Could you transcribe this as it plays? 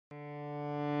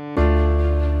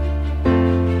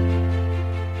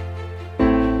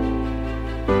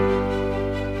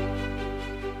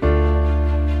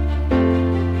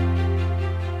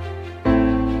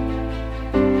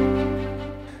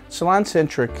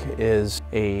SalonCentric is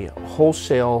a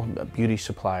wholesale beauty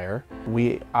supplier.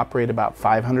 We operate about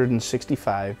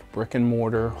 565 brick and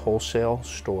mortar wholesale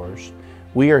stores.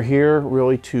 We are here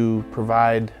really to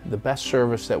provide the best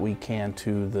service that we can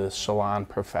to the salon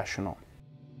professional.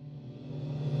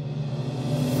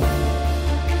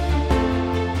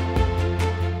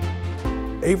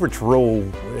 Averitt's role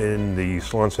in the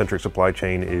SalonCentric supply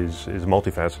chain is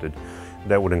multifaceted.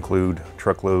 That would include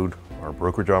truckload, our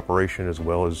brokerage operation, as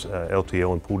well as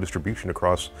LTL and pool distribution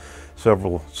across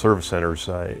several service centers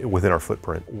within our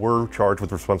footprint. We're charged with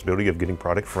the responsibility of getting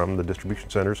product from the distribution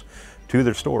centers to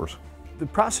their stores. The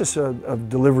process of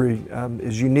delivery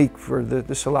is unique for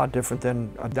this is a lot different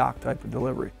than a dock type of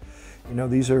delivery. You know,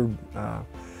 these are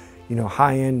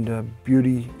high-end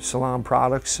beauty salon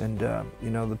products, and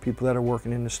the people that are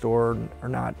working in the store are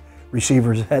not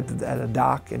receivers at a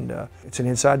dock, and it's an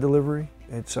inside delivery.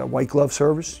 It's a white glove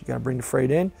service. You got to bring the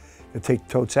freight in, you take the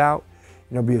totes out,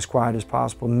 be as quiet as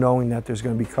possible, knowing that there's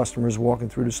going to be customers walking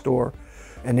through the store,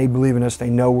 and they believe in us. They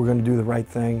know we're going to do the right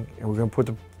thing, and we're going to put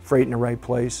the freight in the right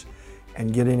place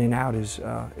and get in and out as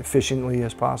efficiently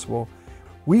as possible.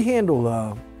 We handle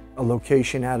a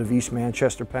location out of East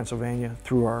Manchester, Pennsylvania,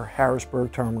 through our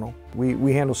Harrisburg terminal.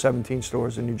 We handle 17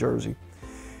 stores in New Jersey.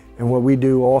 And what we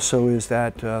do also is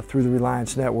that through the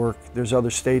Reliance network, there's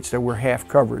other states that we're half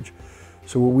coverage.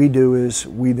 So what we do is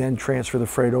we then transfer the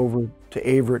freight over to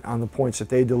Averitt on the points that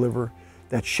they deliver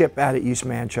that ship out of East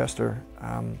Manchester.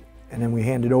 And then we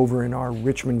hand it over in our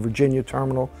Richmond, Virginia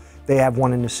terminal. They have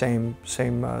one in the same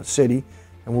city,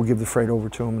 and we'll give the freight over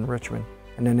to them in Richmond.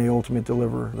 And then they ultimately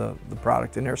deliver the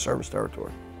product in their service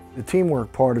territory. The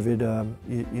teamwork part of it,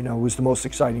 was the most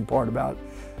exciting part about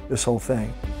this whole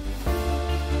thing.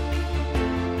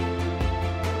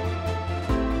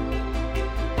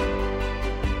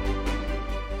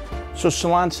 So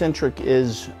SalonCentric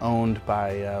is owned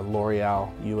by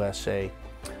L'Oreal USA.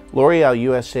 L'Oreal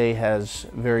USA has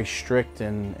very strict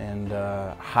and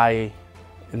high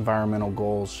environmental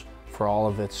goals for all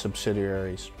of its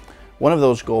subsidiaries. One of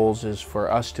those goals is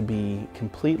for us to be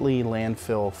completely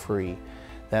landfill free.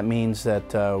 That means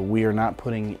that we are not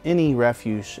putting any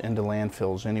refuse into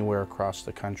landfills anywhere across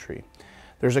the country.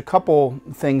 There's a couple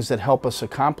things that help us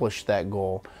accomplish that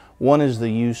goal. One is the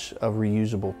use of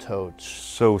reusable totes.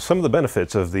 So some of the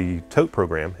benefits of the tote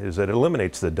program is that it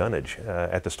eliminates the dunnage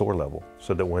at the store level,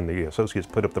 so that when the associates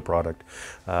put up the product,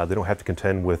 they don't have to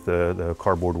contend with the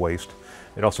cardboard waste.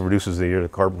 It also reduces the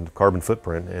carbon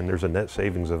footprint, and there's a net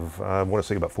savings of, I want to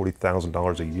say, about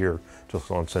 $40,000 a year to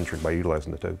SalonCentric by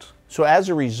utilizing the totes. So as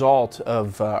a result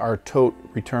of our tote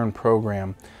return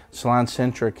program,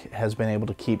 SalonCentric has been able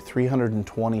to keep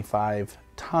 325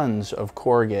 tons of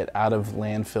corrugate out of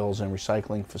landfills and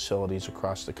recycling facilities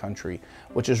across the country,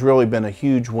 which has really been a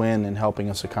huge win in helping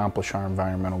us accomplish our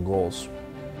environmental goals.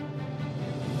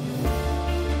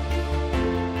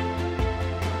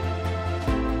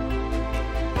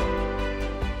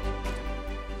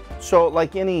 So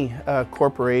like any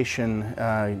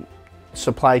corporation,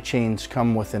 supply chains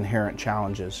come with inherent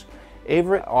challenges.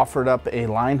 Averitt offered up a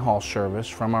line haul service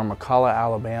from our McCalla,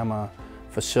 Alabama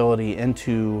facility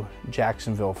into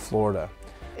Jacksonville, Florida.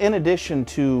 In addition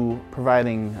to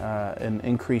providing an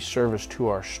increased service to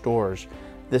our stores,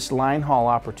 this line haul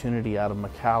opportunity out of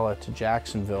McCalla to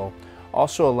Jacksonville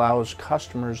also allows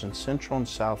customers in Central and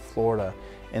South Florida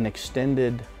an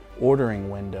extended ordering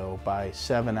window by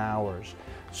 7 hours.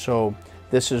 So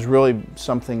this is really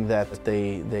something that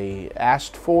they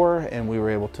asked for, and we were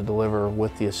able to deliver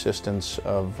with the assistance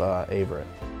of Averitt.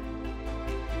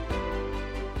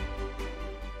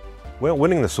 Well,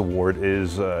 winning this award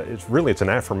is it's an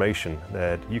affirmation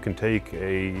that you can take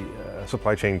a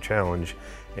supply chain challenge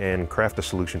and craft a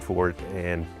solution for it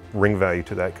and bring value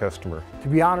to that customer. To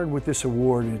be honored with this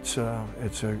award, it's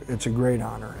a great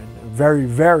honor, and very,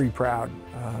 very proud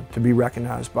to be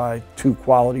recognized by two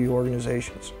quality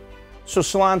organizations. So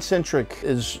SalonCentric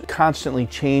is constantly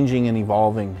changing and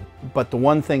evolving, but the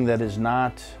one thing that is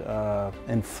not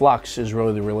in flux is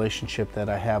really the relationship that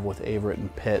I have with Averitt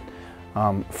and PITT.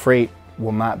 Freight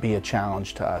will not be a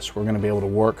challenge to us. We're going to be able to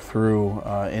work through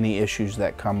any issues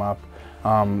that come up.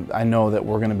 I know that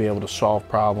we're going to be able to solve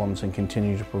problems and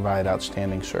continue to provide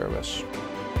outstanding service.